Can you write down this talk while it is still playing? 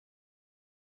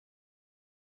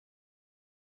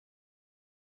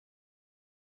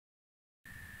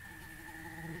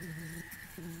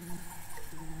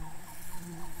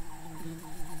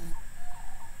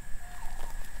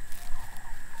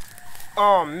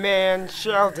Oh man,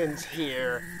 Sheldon's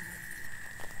here.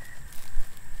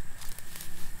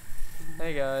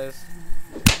 Hey guys.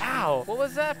 Ow! What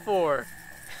was that for?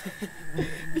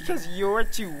 Because you're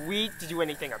too weak to do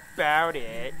anything about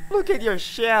it. Look at your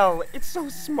shell, it's so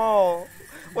small.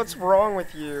 What's wrong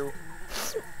with you?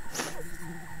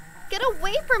 Get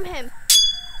away from him!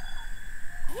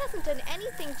 He hasn't done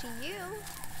anything to you.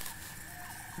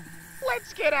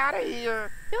 Let's get out of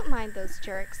here. Don't mind those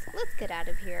jerks. Let's get out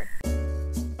of here.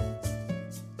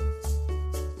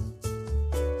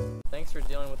 Thanks for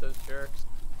dealing with those jerks.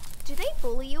 Do they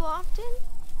bully you often?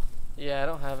 Yeah, I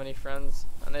don't have any friends,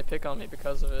 and they pick on me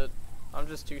because of it. I'm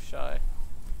just too shy.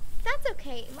 That's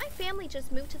okay. My family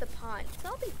just moved to the pond, so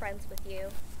I'll be friends with you.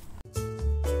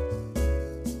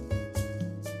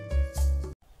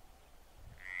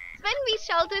 Spin me,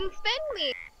 Sheldon, spin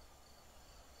me!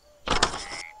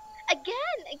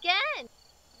 Again!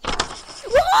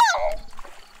 Whoa!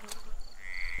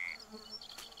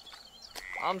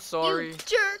 I'm sorry. You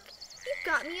jerk! You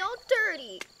got me all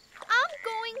dirty. I'm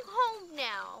going home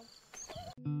now.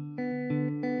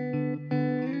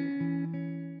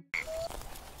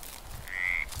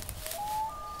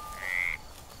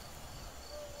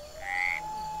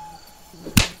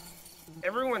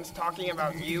 Everyone's talking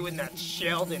about you and that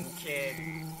Sheldon kid.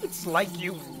 It's like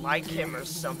you like him or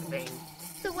something.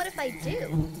 So what if I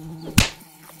do?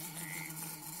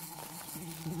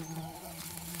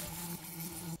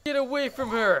 Get away from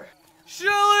her!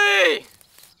 Shelly!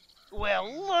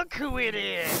 Well, look who it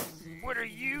is. What are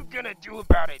you gonna do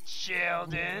about it,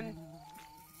 Sheldon?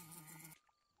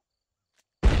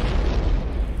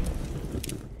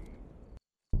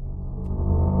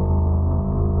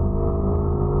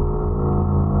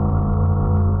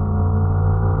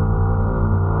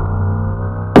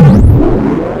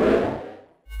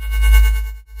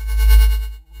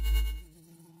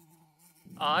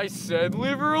 I said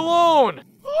leave her alone!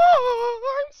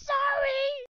 Oh, I'm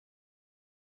sorry.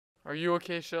 Are you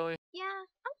okay, Shelly? Yeah,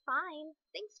 I'm fine.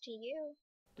 Thanks to you.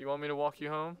 Do you want me to walk you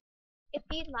home? If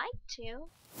you'd like to.